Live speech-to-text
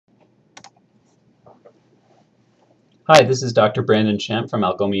Hi, this is Dr. Brandon Schamp from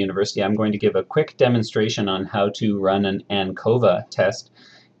Algoma University. I'm going to give a quick demonstration on how to run an ANCOVA test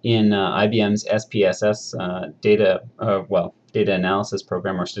in IBM's SPSS data analysis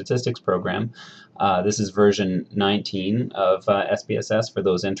program or statistics program. This is version 19 of SPSS for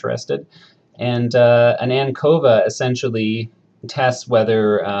those interested. And an ANCOVA essentially tests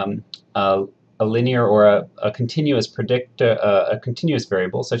whether a linear or a continuous a continuous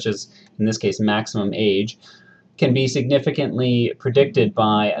variable, such as in this case maximum age, can be significantly predicted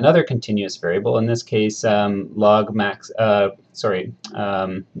by another continuous variable, in this case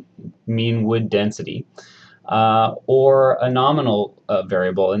mean wood density, or a nominal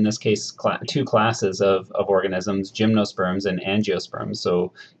variable, in this case two classes of organisms, gymnosperms and angiosperms,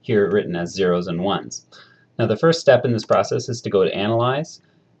 so here written as zeros and ones. Now the first step in this process is to go to Analyze,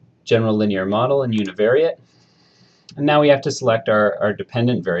 General Linear Model, and Univariate. And now we have to select our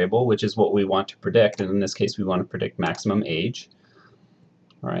dependent variable, which is what we want to predict, and in this case we want to predict maximum age.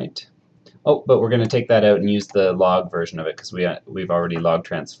 All right. Oh, but we're going to take that out and use the log version of it because we've already log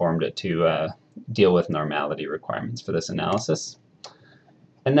transformed it to deal with normality requirements for this analysis.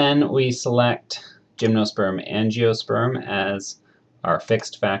 And then we select gymnosperm angiosperm as our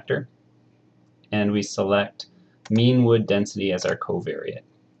fixed factor, and we select mean wood density as our covariate.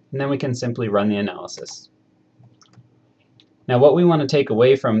 And then we can simply run the analysis. Now what we want to take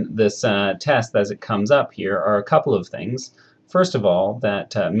away from this test as it comes up here are a couple of things. First of all,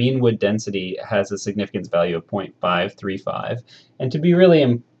 that mean wood density has a significance value of 0.535, and to be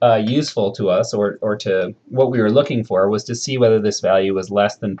really useful to us, or to what we were looking for, was to see whether this value was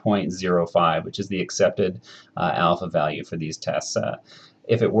less than 0.05, which is the accepted alpha value for these tests.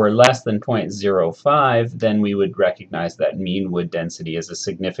 If it were less than 0.05, then we would recognize that mean wood density is a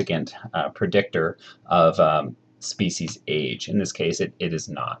significant predictor of species age. In this case, it is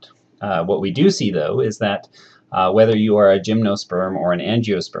not. What we do see, though, is that whether you are a gymnosperm or an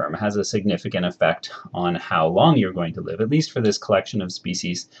angiosperm has a significant effect on how long you're going to live, at least for this collection of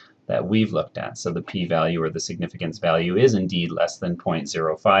species that we've looked at. So the p-value, or the significance value, is indeed less than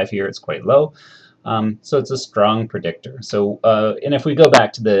 0.05 here. It's quite low. So it's a strong predictor. So, and if we go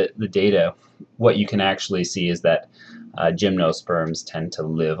back to the data, what you can actually see is that gymnosperms tend to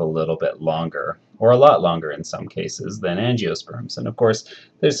live a little bit longer, or a lot longer in some cases, than angiosperms. And of course,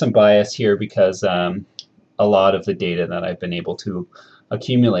 there's some bias here because a lot of the data that I've been able to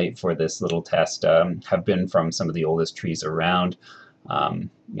accumulate for this little test have been from some of the oldest trees around,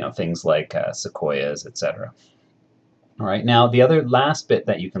 things like sequoias, etc. All right, now the other last bit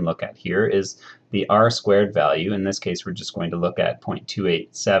that you can look at here is the r-squared value. In this case, we're just going to look at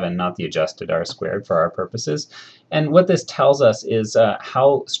 0.287, not the adjusted r-squared for our purposes. And what this tells us is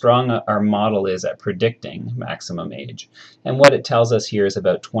how strong our model is at predicting maximum age. And what it tells us here is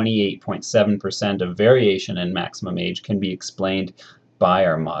about 28.7% of variation in maximum age can be explained by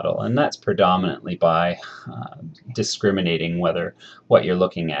our model, and that's predominantly by discriminating whether what you're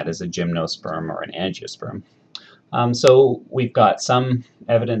looking at is a gymnosperm or an angiosperm. So we've got some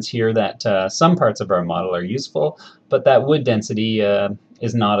evidence here that some parts of our model are useful, but that wood density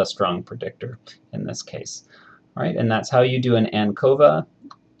is not a strong predictor in this case. All right, and that's how you do an ANCOVA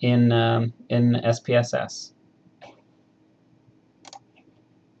in SPSS.